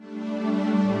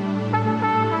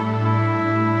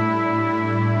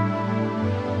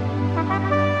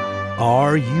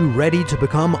Are you ready to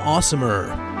become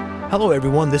awesomer? Hello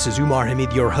everyone, this is Umar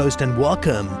Hamid, your host, and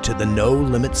welcome to the No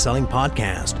Limit Selling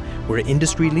Podcast, where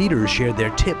industry leaders share their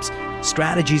tips,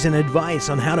 strategies, and advice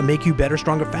on how to make you better,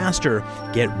 stronger, faster.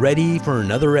 Get ready for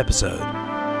another episode.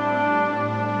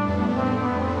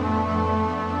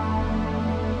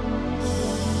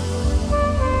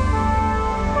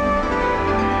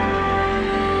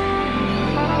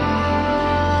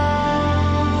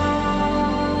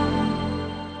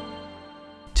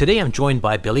 Today I'm joined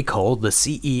by Billy Cole, the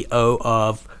CEO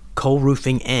of Cole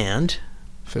Roofing and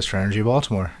Pfister Energy,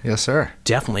 Baltimore. Yes, sir.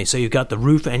 Definitely. So you've got the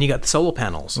roof and you got the solar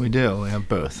panels. We do. We have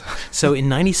both. So in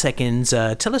 90 seconds,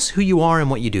 tell us who you are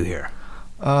and what you do here.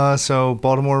 So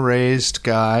Baltimore-raised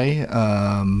guy.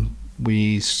 I'm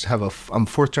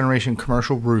fourth generation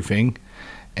commercial roofing,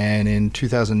 and in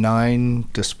 2009,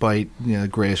 despite the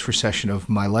greatest recession of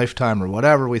my lifetime or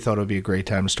whatever, we thought it would be a great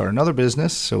time to start another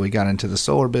business. So we got into the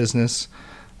solar business.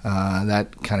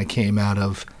 That kind of came out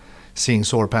of seeing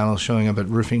solar panels showing up at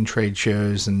roofing trade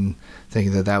shows and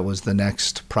thinking that was the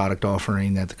next product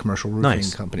offering that the commercial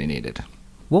roofing company needed.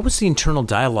 What was the internal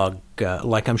dialogue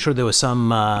like? I'm sure there was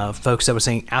some folks that were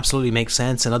saying absolutely makes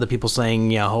sense, and other people saying,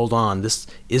 yeah, hold on, is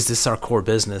this our core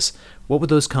business? What were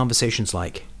those conversations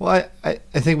like? Well, I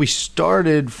think we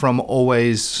started from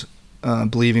always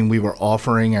believing we were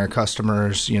offering our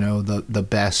customers, the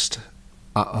best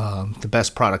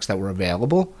products that were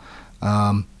available.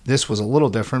 This was a little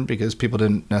different because people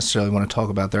didn't necessarily want to talk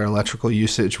about their electrical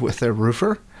usage with their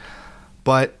roofer,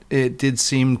 but it did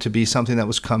seem to be something that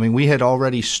was coming. We had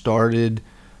already started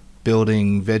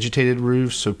building vegetated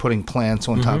roofs, so putting plants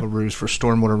on top of roofs for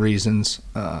stormwater reasons.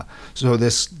 So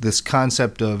this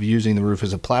concept of using the roof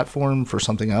as a platform for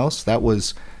something else, that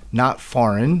was not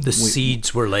foreign. The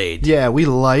seeds were laid. Yeah, we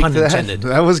liked Pun that. intended.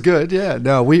 That was good. Yeah,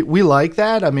 no, we like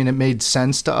that. I mean, it made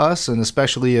sense to us, and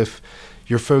especially if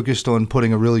you're focused on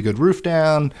putting a really good roof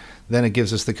down, then it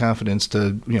gives us the confidence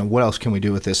to, what else can we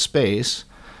do with this space?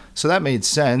 So that made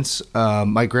sense.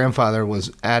 My grandfather was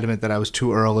adamant that I was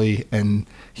too early, and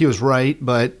he was right,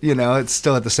 but, it's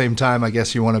still at the same time, I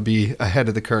guess you want to be ahead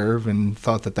of the curve, and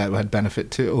thought that had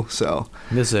benefit too. So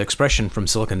there's an expression from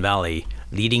Silicon Valley,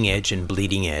 leading edge and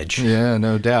bleeding edge. Yeah,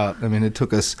 no doubt. I mean, it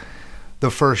took us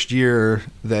the first year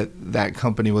that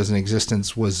company was in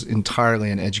existence was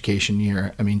entirely an education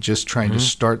year. I mean, just trying to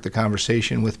start the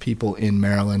conversation with people in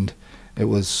Maryland, it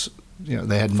was,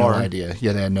 they had no idea.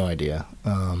 Yeah, they had no idea.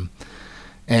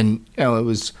 And, it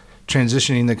was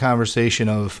transitioning the conversation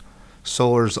of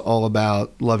solar's all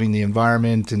about loving the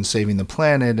environment and saving the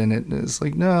planet. And it's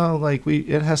like, no,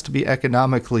 it has to be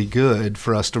economically good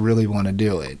for us to really want to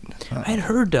do it. I had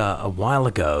heard a while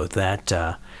ago that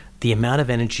the amount of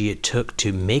energy it took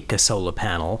to make a solar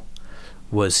panel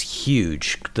was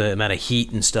huge, the amount of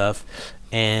heat and stuff.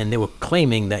 And they were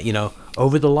claiming that,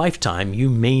 over the lifetime, you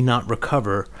may not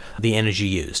recover the energy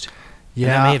used. Yeah,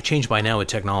 and that may have changed by now with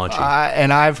technology.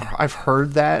 And I've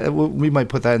heard that. We might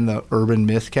put that in the urban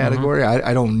myth category.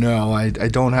 I don't know. I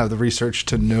don't have the research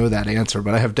to know that answer,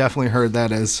 but I have definitely heard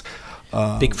that as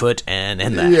Bigfoot and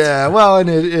that. Yeah, well, and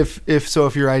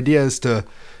if your idea is to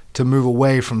move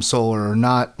away from solar or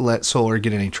not let solar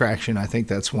get any traction, I think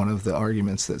that's one of the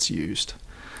arguments that's used.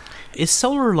 Is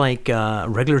solar like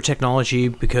regular technology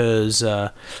because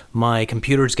my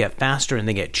computers get faster and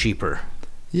they get cheaper?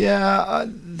 Yeah,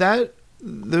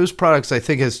 those products I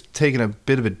think has taken a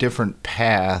bit of a different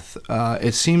path.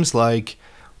 It seems like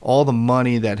all the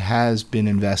money that has been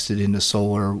invested into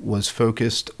solar was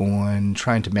focused on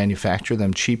trying to manufacture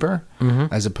them cheaper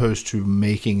as opposed to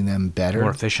making them better. More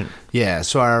efficient. Yeah,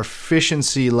 so our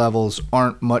efficiency levels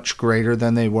aren't much greater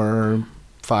than they were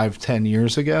 5-10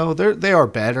 years ago. They are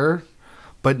better,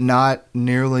 but not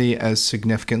nearly as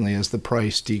significantly as the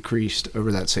price decreased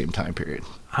over that same time period.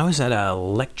 I was at a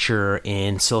lecture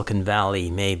in Silicon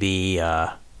Valley maybe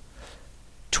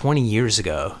 20 years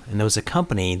ago, and there was a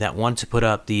company that wanted to put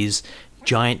up these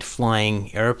giant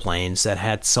flying airplanes that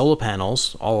had solar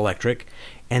panels, all electric,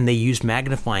 and they used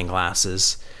magnifying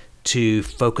glasses to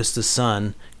focus the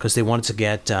sun because they wanted to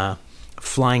get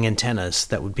flying antennas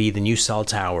that would be the new cell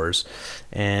towers.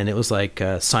 And it was like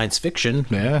science fiction,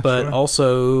 but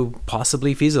also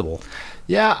possibly feasible.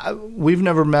 Yeah, we've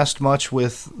never messed much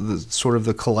with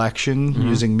the collection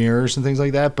using mirrors and things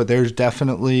like that, but there's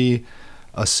definitely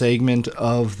a segment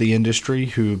of the industry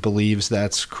who believes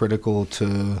that's critical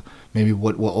to maybe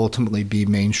what will ultimately be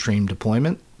mainstream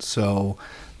deployment. So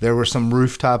there were some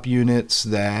rooftop units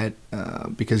that,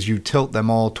 because you tilt them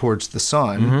all towards the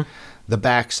sun, the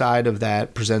back side of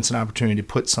that presents an opportunity to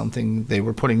put something. They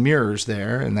were putting mirrors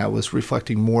there, and that was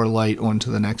reflecting more light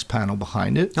onto the next panel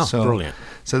behind it. Oh, brilliant.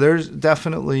 So there's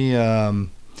definitely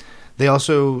they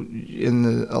also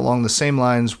along the same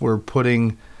lines were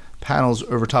putting panels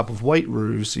over top of white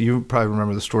roofs. You probably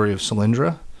remember the story of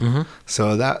Solyndra. Mm-hmm.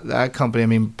 So that company, I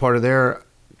mean, part of their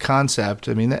concept,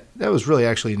 I mean, that was really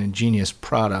actually an ingenious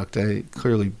product.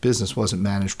 Clearly business wasn't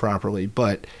managed properly,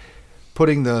 but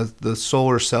putting the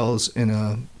solar cells in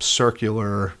a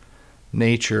circular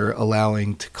nature,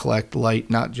 allowing to collect light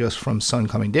not just from sun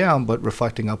coming down, but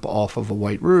reflecting up off of a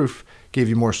white roof, gave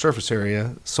you more surface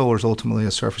area. Solar is ultimately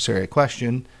a surface area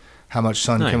question. How much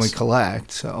sun can we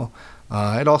collect? So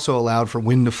it also allowed for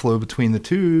wind to flow between the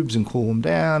tubes and cool them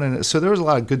down. And so there was a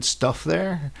lot of good stuff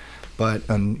there, but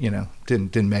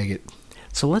didn't make it.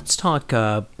 So let's talk,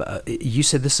 you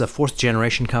said this is a fourth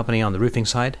generation company on the roofing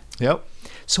side? Yep.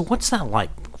 So what's that like?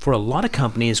 For a lot of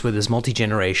companies where there's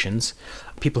multi-generations,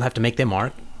 people have to make their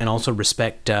mark and also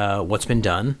respect what's been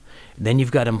done. Then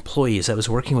you've got employees. I was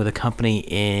working with a company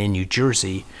in New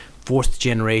Jersey, fourth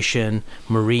generation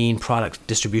marine product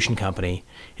distribution company,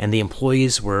 and the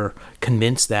employees were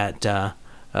convinced that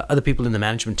other people in the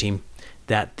management team,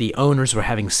 that the owners were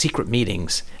having secret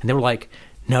meetings. And they were like,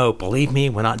 no, believe me,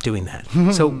 we're not doing that.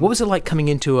 So what was it like coming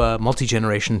into a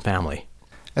multi-generation family?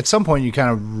 At some point, you kind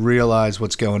of realize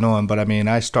what's going on. But I mean,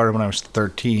 I started when I was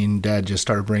 13. Dad just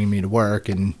started bringing me to work,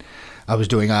 and I was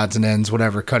doing odds and ends,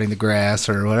 whatever, cutting the grass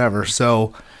or whatever.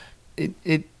 So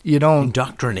you don't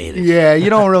indoctrinated. Yeah, you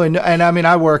don't really know. And I mean,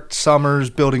 I worked summers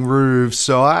building roofs,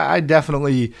 so I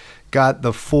definitely got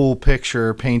the full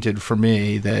picture painted for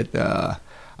me that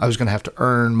I was going to have to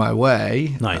earn my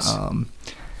way. Nice.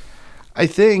 I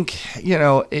think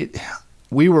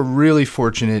we were really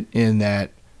fortunate in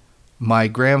that. My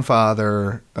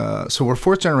grandfather, so we're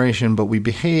fourth generation, but we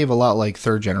behave a lot like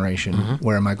third generation,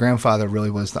 where my grandfather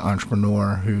really was the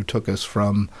entrepreneur who took us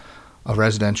from a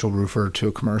residential roofer to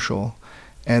a commercial.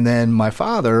 And then my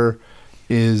father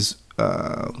is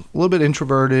a little bit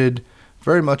introverted,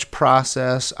 very much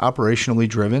process, operationally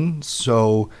driven.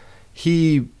 So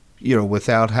he,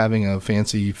 without having a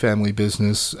fancy family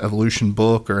business evolution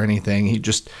book or anything, he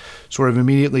just sort of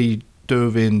immediately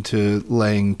dove into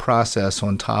laying process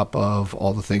on top of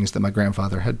all the things that my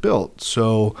grandfather had built.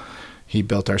 So he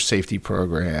built our safety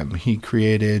program. He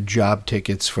created job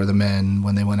tickets for the men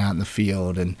when they went out in the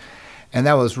field. And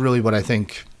that was really what I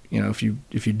think, if you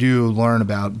do learn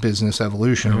about business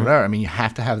evolution or whatever, I mean, you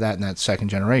have to have that in that second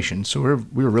generation. So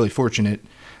we were really fortunate,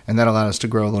 and that allowed us to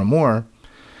grow a little more.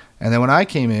 And then when I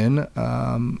came in,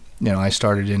 I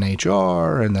started in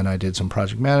HR, and then I did some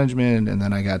project management, and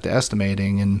then I got to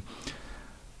estimating. And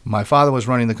my father was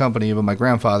running the company, but my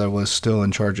grandfather was still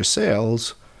in charge of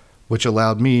sales, which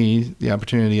allowed me the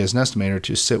opportunity as an estimator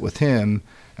to sit with him.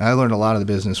 And I learned a lot of the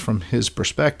business from his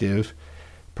perspective.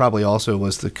 Probably also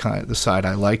was the side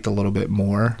I liked a little bit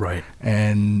more. Right.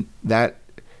 And that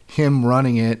him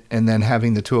running it and then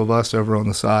having the two of us over on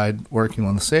the side working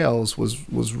on the sales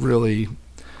was really,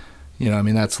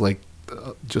 that's like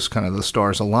just kind of the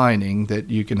stars aligning that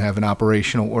you can have an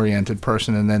operational oriented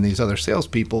person and then these other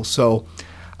salespeople. So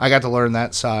I got to learn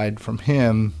that side from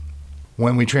him.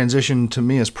 When we transitioned to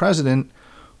me as president,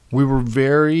 we were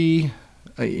very,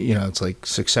 it's like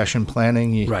succession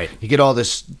planning. You get all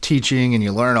this teaching and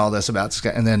you learn all this about,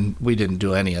 and then we didn't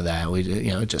do any of that.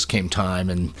 It just came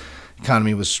time and the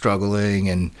economy was struggling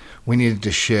and we needed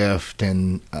to shift.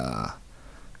 And,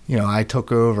 I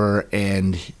took over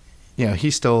and,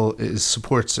 he still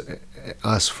supports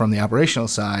us from the operational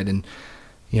side. And,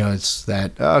 it's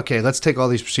that, okay, let's take all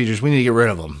these procedures. We need to get rid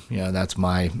of them. That's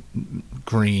my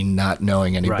green not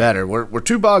knowing any better. We're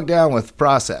too bogged down with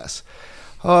process.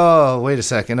 Oh, wait a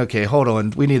second. Okay, hold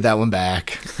on. We need that one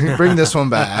back. Bring this one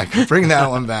back. Bring that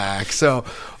one back. So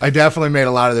I definitely made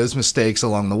a lot of those mistakes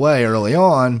along the way early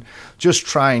on, just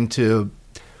trying to,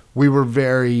 we were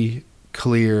very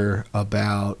clear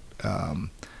about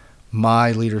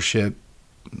my leadership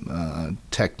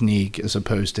technique as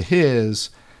opposed to his,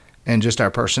 and just our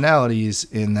personalities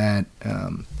in that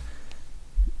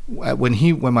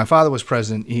when my father was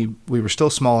president, we were still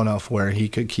small enough where he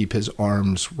could keep his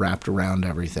arms wrapped around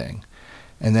everything.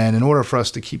 And then in order for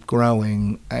us to keep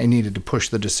growing, I needed to push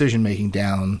the decision-making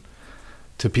down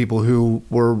to people who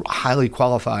were highly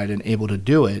qualified and able to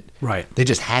do it. Right. They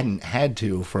just hadn't had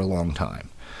to for a long time.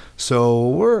 So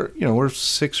we're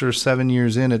 6 or 7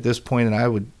 years in at this point, and I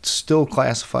would still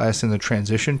classify us in the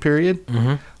transition period.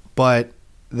 But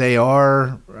they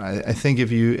are, I think if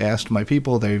you asked my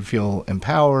people, they feel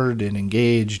empowered and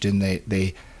engaged, and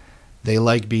they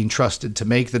like being trusted to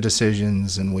make the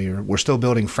decisions, and we're still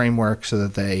building frameworks so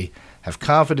that they have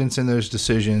confidence in those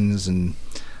decisions. And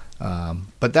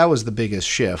but that was the biggest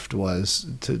shift, was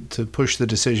to push the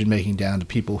decision making down to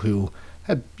people who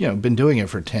had been doing it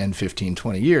for 10, 15,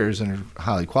 20 years and are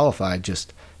highly qualified,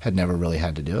 just had never really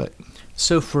had to do it.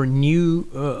 So for new,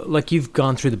 like you've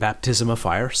gone through the baptism of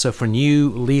fire, so for new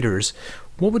leaders,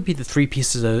 what would be the 3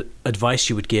 pieces of advice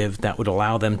you would give that would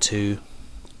allow them to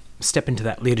step into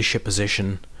that leadership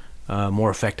position more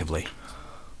effectively?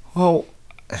 Well,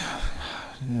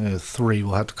 3.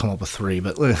 We'll have to come up with 3,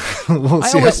 but we'll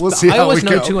see. I always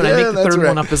know 2, and I make the third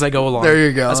one up as I go along. There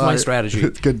you go. That's my strategy.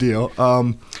 Good deal.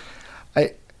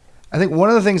 I think one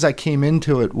of the things I came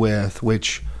into it with,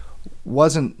 which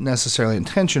wasn't necessarily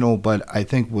intentional, but I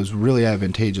think was really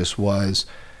advantageous, was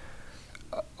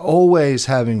always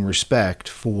having respect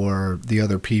for the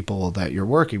other people that you're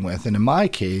working with. And in my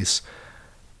case,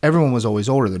 everyone was always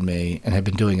older than me and had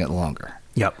been doing it longer.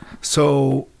 Yep.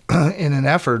 So in an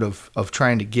effort of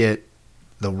trying to get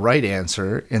the right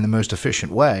answer in the most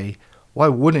efficient way, why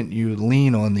wouldn't you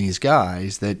lean on these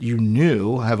guys that you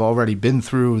knew have already been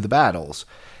through the battles?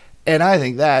 And I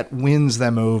think that wins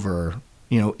them over,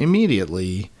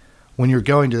 immediately when you're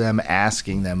going to them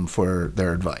asking them for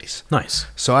their advice. Nice.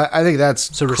 So I think that's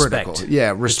critical. Respect.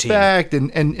 Yeah, respect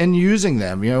and using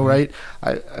them, right?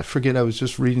 I forget, I was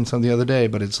just reading something the other day,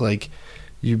 but it's like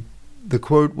the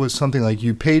quote was something like,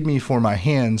 "You paid me for my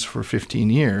hands for 15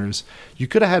 years. You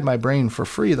could have had my brain for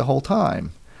free the whole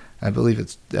time." I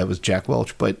believe that was Jack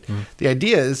Welch. But the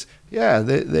idea is,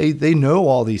 they know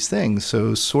all these things,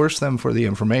 so source them for the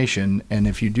information. And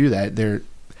if you do that, they're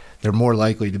more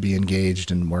likely to be engaged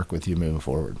and work with you moving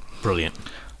forward. Brilliant.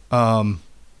 And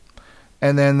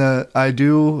then I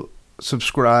do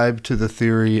subscribe to the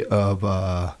theory of,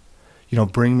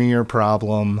 bring me your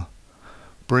problem,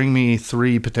 bring me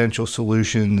 3 potential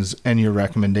solutions and your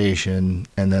recommendation,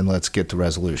 and then let's get to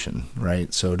resolution,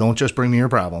 right? So don't just bring me your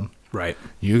problem. Right.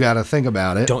 You got to think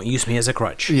about it. Don't use me as a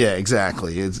crutch. Yeah,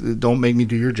 exactly. Don't make me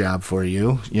do your job for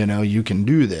you. You can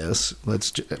do this.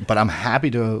 But I'm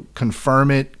happy to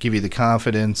confirm it, give you the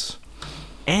confidence.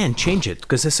 And change it,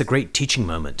 because it's a great teaching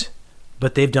moment.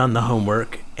 But they've done the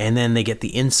homework, and then they get the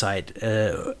insight,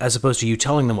 as opposed to you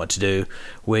telling them what to do,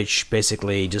 which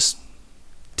basically just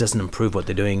doesn't improve what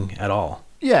they're doing at all.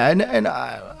 Yeah, and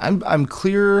I'm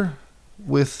clear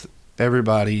with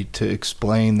everybody to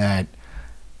explain that,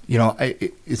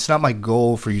 it's not my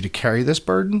goal for you to carry this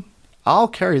burden. I'll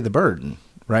carry the burden,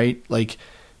 right? Like,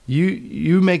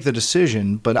 you make the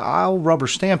decision, but I'll rubber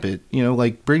stamp it.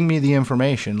 Bring me the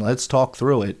information. Let's talk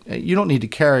through it. You don't need to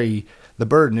carry the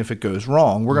burden if it goes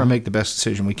wrong. We're going to make the best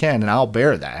decision we can, and I'll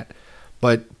bear that.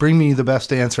 But bring me the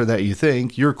best answer that you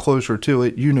think. You're closer to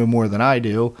it. You know more than I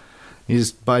do.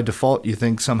 By default, you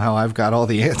think somehow I've got all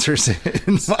the answers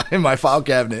in my file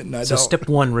cabinet, and I don't. So step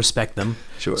 1, respect them.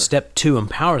 Sure. Step 2,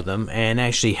 empower them and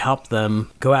actually help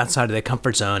them go outside of their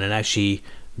comfort zone and actually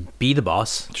be the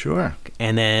boss. Sure.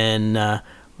 And then,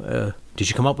 did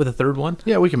you come up with a 3rd one?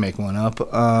 Yeah, we can make one up.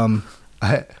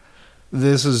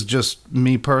 This is just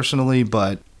me personally,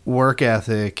 but work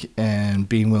ethic and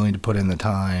being willing to put in the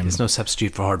time. There's no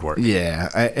substitute for hard work. Yeah,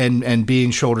 and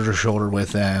being shoulder to shoulder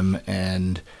with them.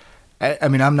 And I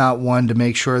mean, I'm not one to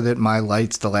make sure that my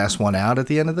light's the last one out at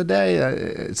the end of the day.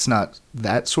 It's not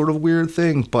that sort of weird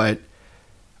thing, but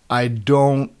I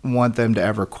don't want them to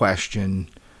ever question,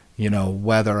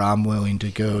 whether I'm willing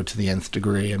to go to the nth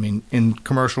degree. I mean, in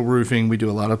commercial roofing, we do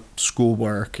a lot of school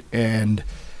work, and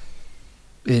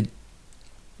in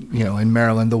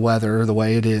Maryland, the weather, the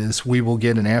way it is, we will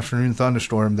get an afternoon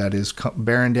thunderstorm that is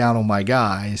bearing down on my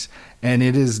guys, and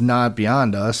it is not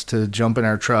beyond us to jump in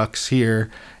our trucks here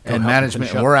and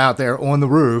management. We're out there on the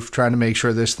roof trying to make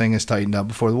sure this thing is tightened up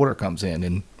before the water comes in.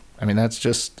 And I mean, that's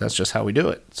just how we do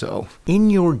it. So, in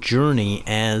your journey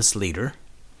as leader,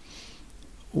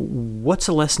 what's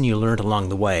a lesson you learned along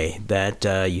the way that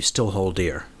you still hold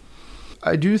dear?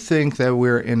 I do think that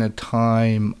we're in a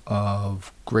time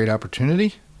of great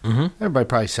opportunity. Mm-hmm. Everybody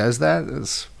probably says that.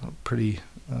 It's a pretty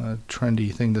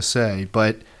trendy thing to say.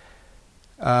 But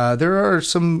there are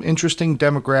some interesting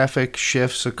demographic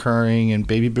shifts occurring, and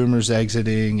baby boomers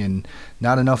exiting, and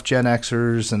not enough Gen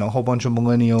Xers, and a whole bunch of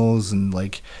millennials. And,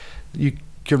 you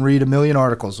can read a million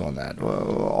articles on that.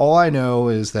 Well, all I know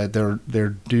is that there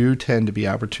do tend to be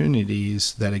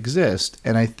opportunities that exist.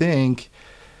 And I think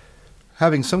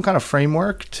having some kind of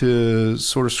framework to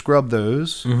sort of scrub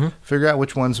those, figure out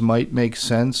which ones might make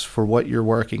sense for what you're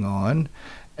working on,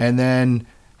 and then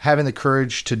having the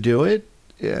courage to do it,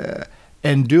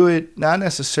 and do it not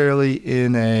necessarily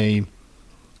in a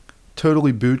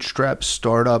totally bootstrapped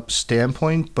startup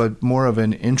standpoint, but more of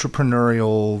an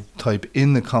entrepreneurial type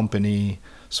in the company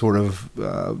sort of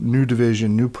new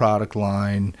division, new product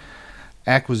line.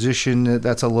 Acquisition,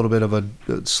 that's a little bit of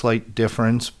a slight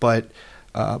difference, but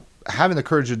having the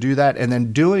courage to do that and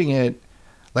then doing it,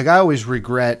 like I always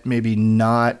regret maybe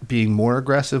not being more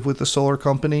aggressive with the solar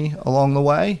company along the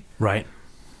way. Right.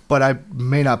 But I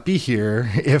may not be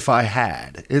here if I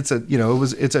had. It's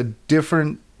a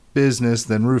different business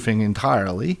than roofing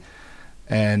entirely,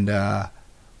 and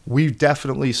we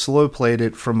definitely slow played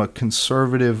it from a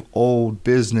conservative old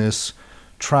business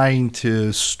trying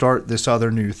to start this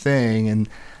other new thing, and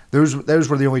those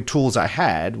were the only tools I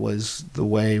had, was the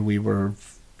way we were,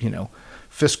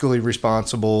 fiscally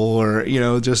responsible, or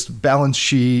just balance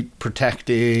sheet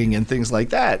protecting and things like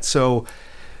that. So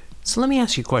let me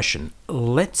ask you a question.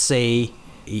 Let's say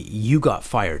you got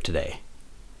fired today,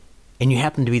 and you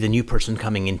happen to be the new person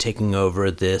coming in taking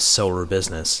over this solar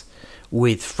business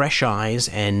with fresh eyes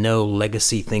and no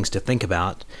legacy things to think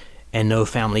about and no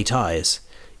family ties.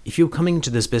 If you're coming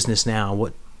to this business now,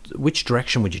 which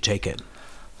direction would you take it?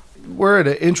 We're at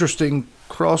an interesting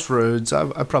crossroads.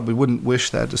 I probably wouldn't wish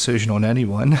that decision on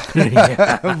anyone.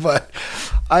 But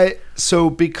so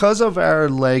because of our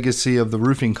legacy of the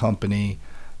roofing company,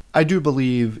 I do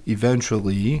believe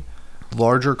eventually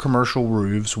larger commercial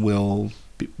roofs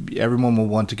everyone will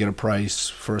want to get a price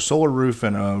for a solar roof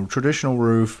and a traditional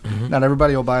roof. Mm-hmm. Not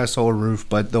everybody will buy a solar roof,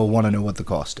 but they'll want to know what the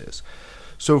cost is.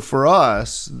 So for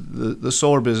us, the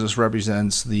solar business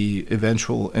represents the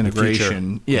eventual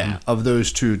integration of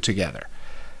those two together.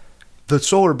 The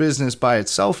solar business by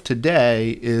itself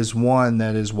today is one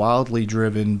that is wildly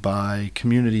driven by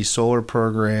community solar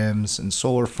programs and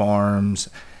solar farms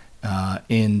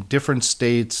in different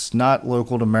states, not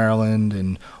local to Maryland,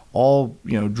 and all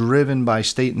driven by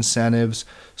state incentives.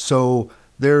 So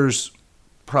there's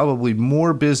probably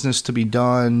more business to be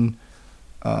done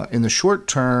in the short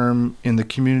term in the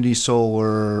community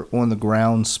solar on the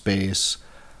ground space,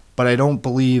 but I don't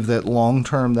believe that long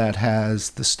term that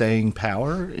has the staying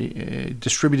power.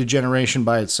 Distributed generation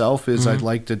by itself is, I'd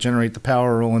like to generate the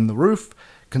power on the roof,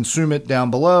 consume it down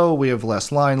below. We have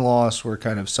less line loss. We're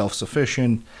kind of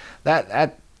self-sufficient.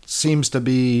 That seems to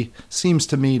me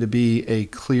to be a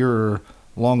clearer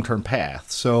long-term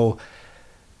path. So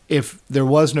if there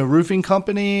was no roofing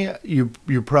company, you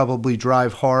probably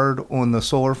drive hard on the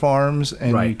solar farms,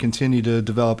 and you continue to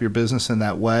develop your business in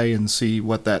that way and see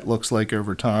what that looks like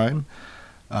over time.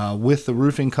 With the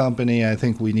roofing company, I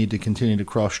think we need to continue to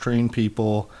cross-train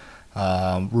people.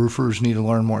 Roofers need to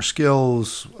learn more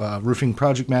skills. Roofing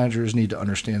project managers need to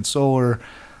understand solar.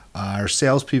 Our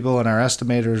salespeople and our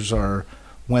estimators are,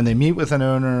 when they meet with an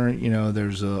owner,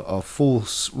 there's a full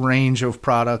range of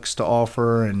products to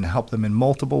offer and help them in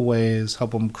multiple ways,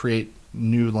 help them create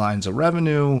new lines of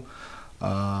revenue.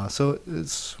 So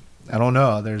it's, I don't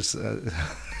know, there's,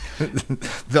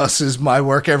 thus is my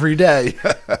work every day.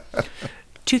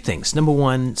 Two things. Number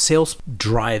one, sales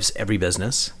drives every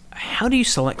business. How do you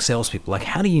select salespeople? Like,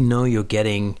 how do you know you're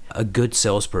getting a good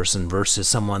salesperson versus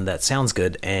someone that sounds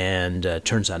good and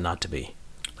turns out not to be?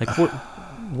 Like,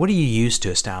 what do you use to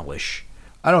establish?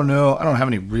 I don't know. I don't have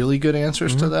any really good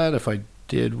answers to that. If I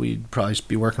did, we'd probably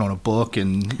be working on a book,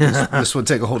 and this would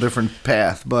take a whole different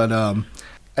path. But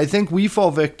I think we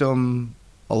fall victim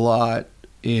a lot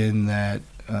in that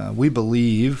we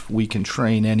believe we can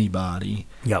train anybody.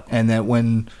 Yep. And that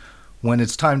when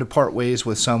it's time to part ways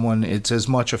with someone, it's as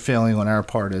much a failing on our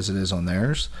part as it is on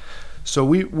theirs. So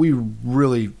we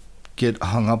really get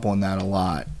hung up on that a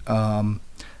lot.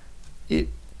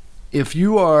 If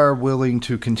you are willing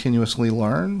to continuously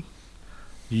learn,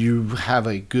 you have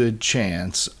a good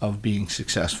chance of being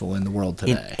successful in the world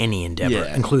today. In any endeavor,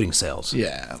 including sales.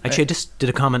 Yeah. Actually, I just did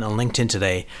a comment on LinkedIn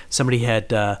today. Somebody had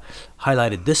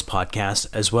highlighted this podcast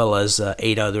as well as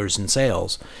 8 others in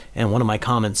sales. And one of my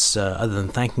comments, other than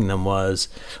thanking them, was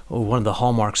one of the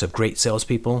hallmarks of great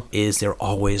salespeople is they're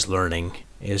always learning.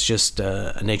 It's just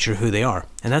a nature of who they are.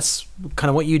 And that's kind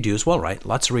of what you do as well, right?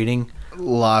 Lots of reading.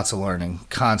 Lots of learning,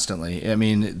 constantly. I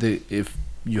mean, if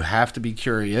you have to be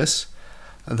curious.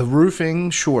 The roofing,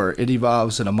 sure, it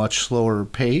evolves at a much slower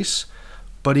pace,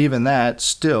 but even that,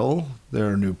 still, there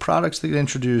are new products that get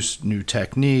introduced, new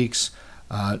techniques,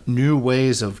 new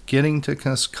ways of getting to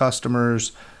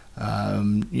customers.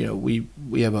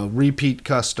 We have a repeat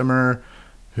customer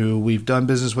who we've done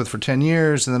business with for 10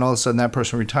 years, and then all of a sudden that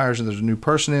person retires and there's a new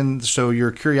person in. So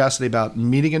your curiosity about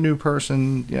meeting a new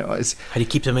person, it's how do you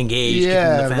keep them engaged? Keep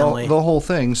them in the family? The whole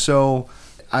thing. So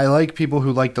I like people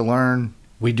who like to learn.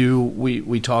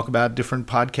 We talk about different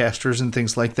podcasters and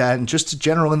things like that, and just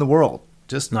general in the world.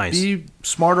 Just be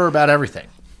smarter about everything.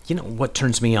 What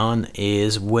turns me on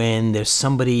is when there's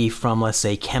somebody from, let's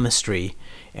say, chemistry,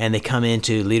 and they come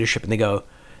into leadership and they go,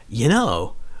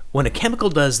 when a chemical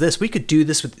does this, we could do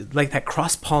this with like that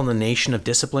cross-pollination of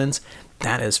disciplines.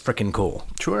 That is freaking cool.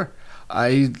 Sure.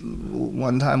 I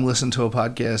one time listened to a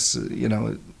podcast,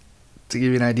 to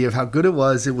give you an idea of how good it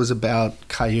was about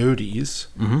coyotes.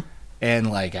 Mm-hmm. And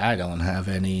I don't have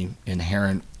any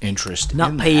inherent interest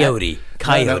Not in peyote, that.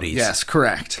 coyotes. No, yes,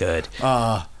 correct. Good.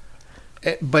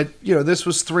 But this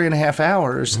was 3.5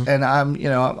 hours, Mm-hmm. and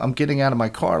I'm getting out of my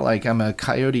car like I'm a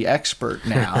coyote expert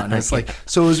now, and it's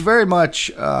so it was very much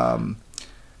a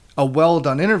well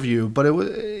done interview. But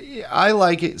I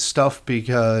like it stuff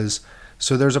because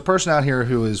there's a person out here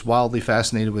who is wildly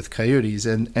fascinated with coyotes,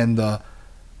 and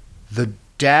the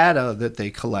data that they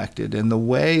collected and the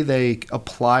way they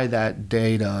apply that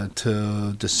data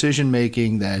to decision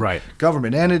making that Right.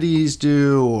 government entities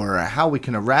do, or how we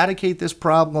can eradicate this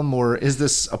problem, or is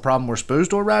this a problem we're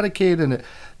supposed to eradicate? And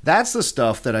that's the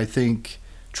stuff that I think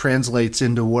translates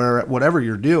into whatever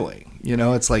you're doing.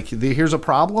 It's here's a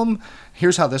problem,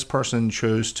 here's how this person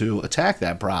chose to attack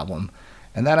that problem.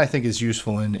 And that, I think, is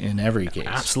useful in every case.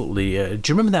 Absolutely.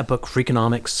 Do you remember that book,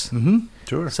 Freakonomics? Mm-hmm.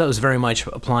 Sure. So it was very much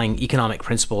applying economic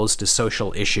principles to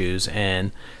social issues,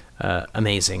 and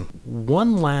amazing.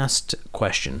 One last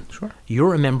question. Sure.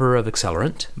 You're a member of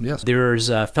Accelerant. Yes. There's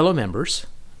fellow members.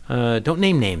 Don't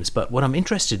name names, but what I'm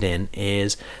interested in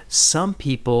is some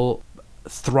people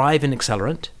thrive in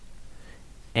Accelerant,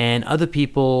 and other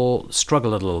people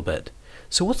struggle a little bit.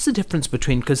 So what's the difference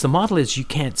between, because the model is you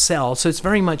can't sell, so it's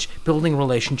very much building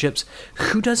relationships.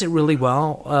 Who does it really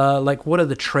well? What are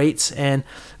the traits, and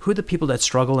who are the people that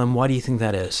struggle, and why do you think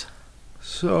that is?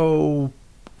 So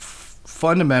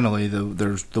fundamentally,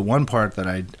 there's the one part that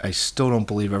I still don't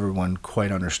believe everyone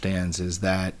quite understands is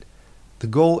that the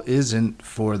goal isn't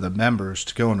for the members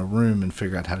to go in a room and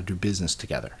figure out how to do business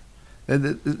together.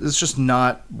 It's just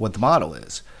not what the model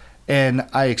is. And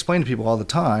I explain to people all the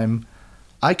time,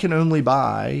 I can only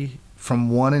buy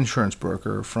from one insurance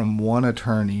broker, from one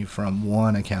attorney, from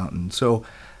one accountant. So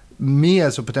me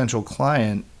as a potential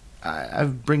client, I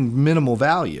bring minimal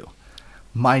value.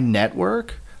 My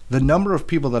network, the number of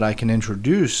people that I can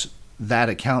introduce that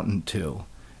accountant to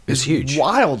is huge.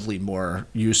 Wildly more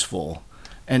useful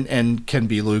and can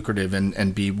be lucrative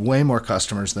and be way more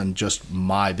customers than just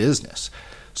my business.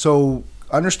 So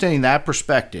understanding that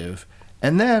perspective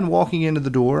and then walking into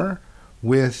the door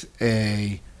with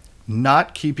a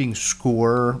not keeping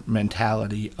score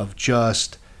mentality of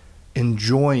just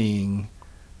enjoying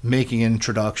making an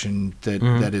introduction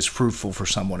that is fruitful for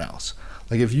someone else.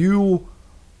 If you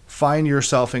find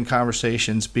yourself in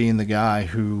conversations being the guy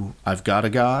who, I've got a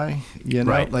guy,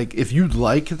 Right. If you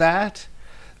like that,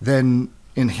 then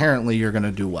inherently you're going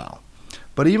to do well.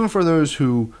 But even for those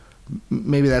who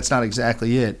maybe that's not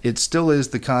exactly it, it still is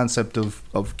the concept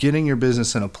of getting your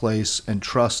business in a place and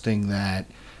trusting that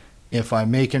if I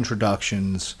make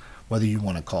introductions, whether you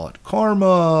want to call it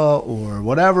karma or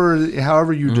whatever,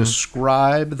 however you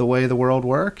describe the way the world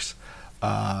works,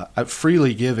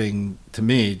 freely giving to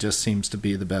me just seems to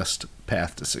be the best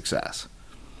path to success.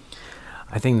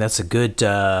 I think that's a good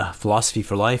philosophy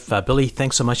for life. Billy,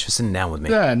 thanks so much for sitting down with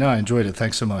me. Yeah, no, I enjoyed it.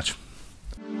 Thanks so much.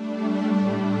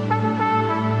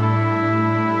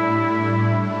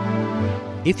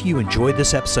 If you enjoyed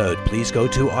this episode, please go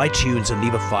to iTunes and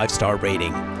leave a 5-star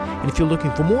rating. And if you're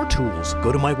looking for more tools,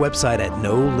 go to my website at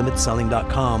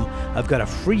nolimitselling.com. I've got a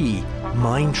free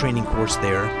mind training course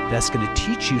there that's going to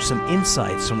teach you some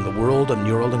insights from the world of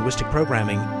neuro-linguistic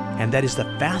programming, and that is the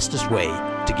fastest way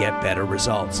to get better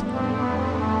results.